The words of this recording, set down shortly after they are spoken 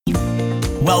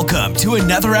Welcome to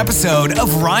another episode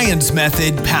of Ryan's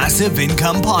Method Passive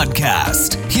Income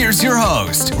Podcast. Here's your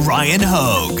host, Ryan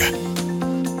Hogue.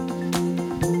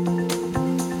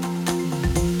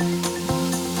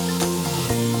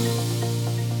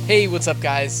 Hey, what's up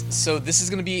guys? So this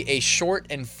is going to be a short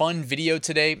and fun video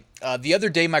today. The other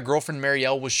day, my girlfriend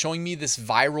Marielle was showing me this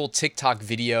viral TikTok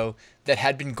video that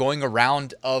had been going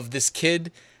around of this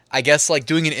kid, I guess like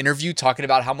doing an interview talking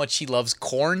about how much he loves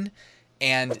corn.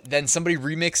 And then somebody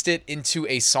remixed it into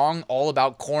a song all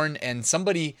about corn, and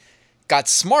somebody got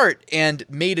smart and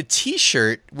made a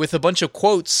t-shirt with a bunch of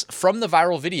quotes from the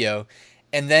viral video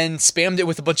and then spammed it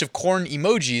with a bunch of corn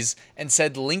emojis and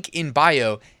said link in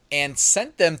bio and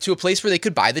sent them to a place where they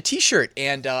could buy the t-shirt.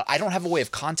 And I don't have a way of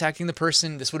contacting the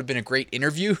person. This would have been a great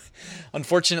interview.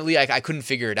 Unfortunately, I couldn't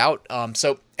figure it out.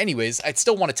 So anyways, I'd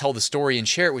still want to tell the story and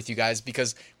share it with you guys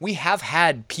because we have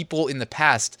had people in the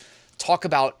past talk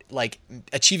about like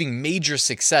achieving major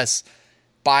success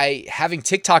by having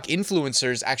TikTok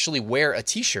influencers actually wear a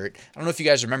t-shirt. I don't know if you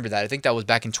guys remember that. I think that was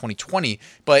back in 2020,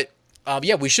 but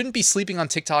yeah, we shouldn't be sleeping on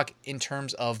TikTok in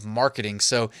terms of marketing.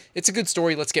 So it's a good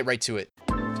story. Let's get right to it.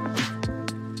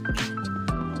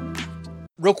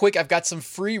 Real quick, I've got some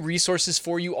free resources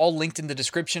for you, all linked in the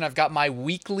description. I've got my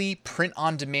weekly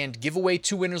print-on-demand giveaway.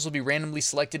 2 winners will be randomly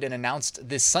selected and announced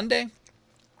this Sunday.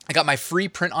 I got my free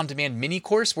print-on-demand mini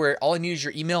course where all I need is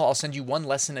your email. I'll send you 1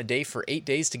 lesson a day for 8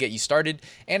 days to get you started.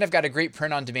 And I've got a great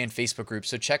print-on-demand Facebook group,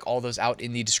 so check all those out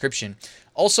in the description.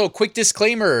 Also, quick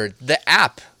disclaimer, the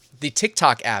app, the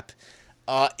TikTok app,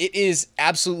 it is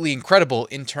absolutely incredible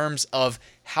in terms of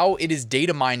how it is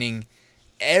data mining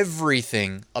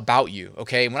everything about you,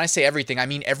 okay? When I say everything, I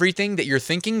mean everything that you're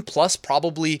thinking plus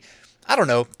probably, I don't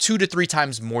know, 2 to 3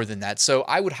 times more than that. So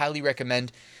I would highly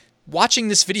recommend watching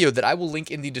this video that I will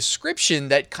link in the description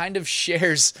that kind of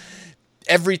shares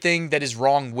everything that is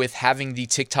wrong with having the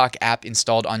TikTok app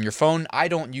installed on your phone. I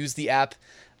don't use the app.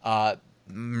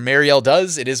 Marielle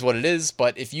does. It is what it is.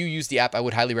 But if you use the app, I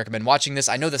would highly recommend watching this.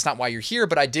 I know that's not why you're here,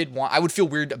 but I would feel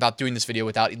weird about doing this video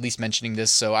without at least mentioning this.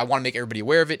 So I want to make everybody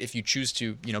aware of it if you choose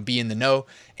to, be in the know.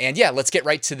 And yeah, let's get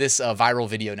right to this viral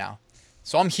video now.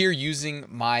 So I'm here using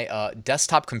my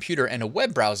desktop computer and a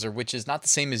web browser, which is not the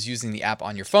same as using the app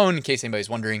on your phone, in case anybody's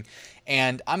wondering.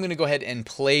 And I'm going to go ahead and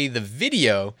play the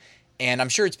video. And I'm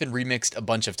sure it's been remixed a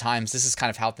bunch of times. This is kind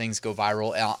of how things go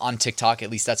viral on TikTok. At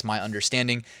least that's my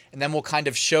understanding. And then we'll kind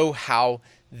of show how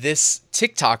this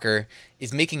TikToker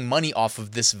is making money off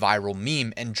of this viral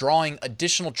meme and drawing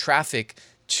additional traffic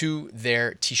to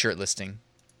their t-shirt listing.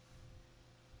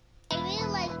 I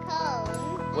really like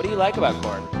corn. What do you like about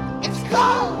corn? It's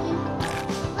corn.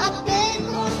 A good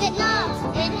corn that knobs.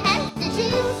 It has the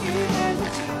juice.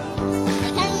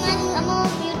 It can a more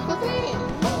beautiful thing.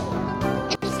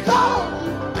 It's corn.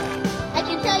 I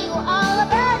can tell you all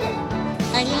about it.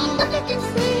 I mean, look at this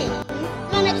thing.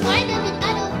 When I try to it,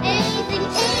 I don't anything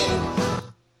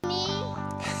in me.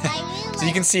 I really So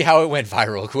you can see how it went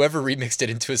viral. Whoever remixed it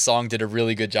into a song did a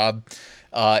really good job.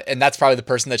 And that's probably the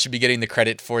person that should be getting the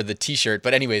credit for the t-shirt.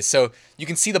 But anyways, so you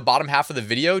can see the bottom half of the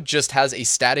video just has a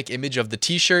static image of the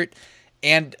t-shirt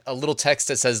and a little text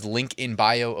that says link in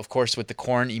bio, of course, with the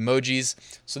corn emojis.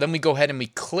 So then we go ahead and we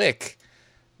click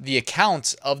the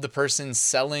account of the person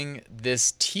selling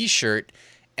this t-shirt.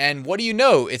 And what do you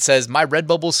know? It says, my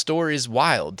Redbubble store is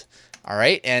wild. All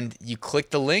right. And you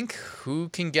click the link. Who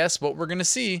can guess what we're going to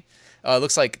see? It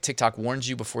looks like TikTok warns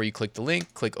you before you click the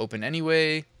link. Click open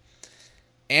anyway.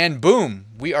 And boom,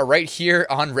 we are right here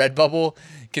on Redbubble.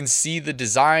 You can see the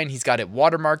design. He's got it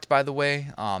watermarked, by the way.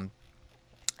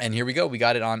 And here we go. We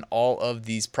got it on all of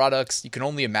these products. You can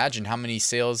only imagine how many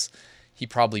sales he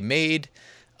probably made.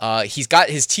 He's got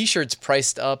his t-shirts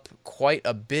priced up quite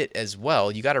a bit as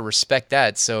well. You got to respect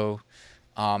that. So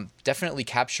definitely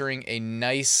capturing a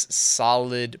nice,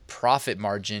 solid profit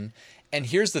margin. And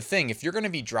here's the thing. If you're going to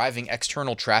be driving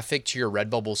external traffic to your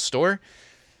Redbubble store,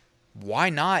 why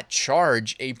not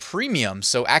charge a premium?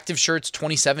 So active shirts,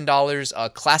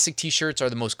 $27. Classic t-shirts are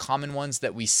the most common ones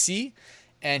that we see.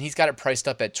 And he's got it priced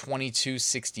up at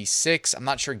 $22.66. I'm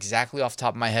not sure exactly off the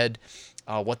top of my head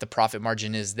what the profit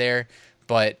margin is there.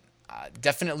 But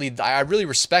definitely, I really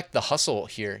respect the hustle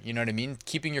here. You know what I mean?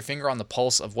 Keeping your finger on the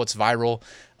pulse of what's viral.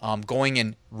 Going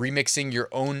and remixing your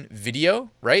own video,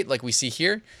 right? Like we see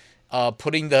here.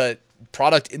 Putting the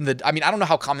product in the, I don't know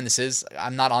how common this is.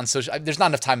 I'm not on social, there's not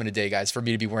enough time in a day, guys, for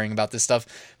me to be worrying about this stuff,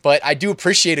 but I do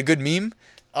appreciate a good meme.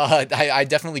 I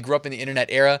definitely grew up in the internet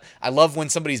era. I love when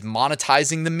somebody's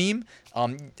monetizing the meme.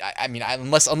 I mean,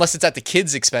 unless it's at the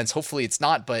kids' expense, hopefully it's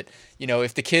not. But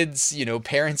if the kids,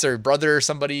 parents or brother or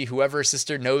somebody, whoever,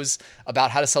 sister knows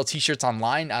about how to sell T-shirts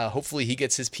online, hopefully he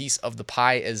gets his piece of the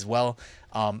pie as well.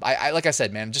 I like I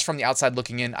said, man, just from the outside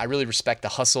looking in, I really respect the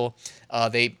hustle.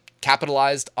 They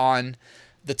capitalized on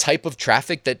the type of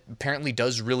traffic that apparently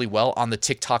does really well on the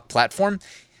TikTok platform.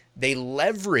 They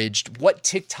leveraged what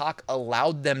TikTok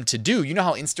allowed them to do. You know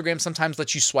how Instagram sometimes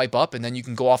lets you swipe up and then you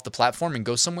can go off the platform and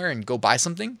go somewhere and go buy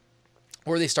something?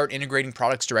 Or they start integrating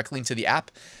products directly into the app.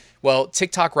 Well,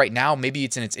 TikTok right now, maybe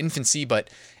it's in its infancy, but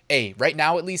right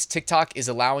now at least, TikTok is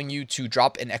allowing you to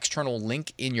drop an external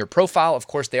link in your profile. Of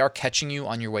course, they are catching you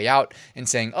on your way out and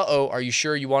saying, uh-oh, are you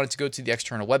sure you wanted to go to the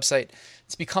external website?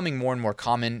 It's becoming more and more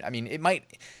common. I mean,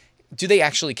 do they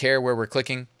actually care where we're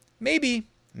clicking? Maybe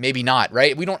not,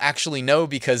 right? We don't actually know,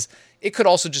 because it could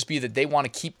also just be that they want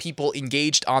to keep people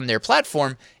engaged on their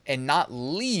platform and not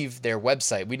leave their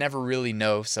website. We never really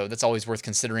know, so that's always worth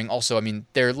considering. Also, I mean,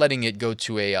 they're letting it go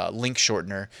to a link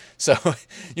shortener. So,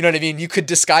 you know what I mean? You could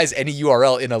disguise any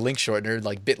URL in a link shortener,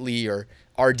 like bit.ly or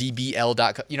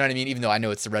rdbl.com. You know what I mean? Even though I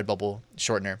know it's the Redbubble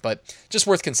shortener, but just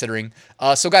worth considering.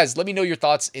 So guys, let me know your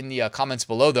thoughts in the comments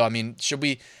below, though. I mean, should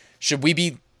we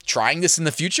be trying this in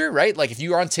the future, right? Like, if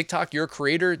you are on TikTok, you're a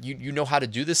creator, you know how to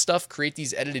do this stuff, create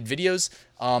these edited videos.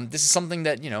 This is something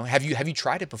that, have you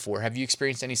tried it before? Have you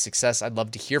experienced any success? I'd love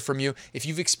to hear from you. If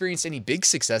you've experienced any big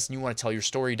success and you want to tell your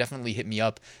story, definitely hit me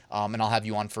up, and I'll have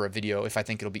you on for a video if I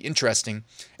think it'll be interesting.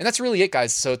 And that's really it,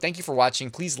 guys. So thank you for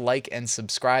watching. Please like and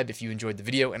subscribe if you enjoyed the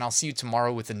video, and I'll see you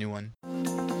tomorrow with a new one.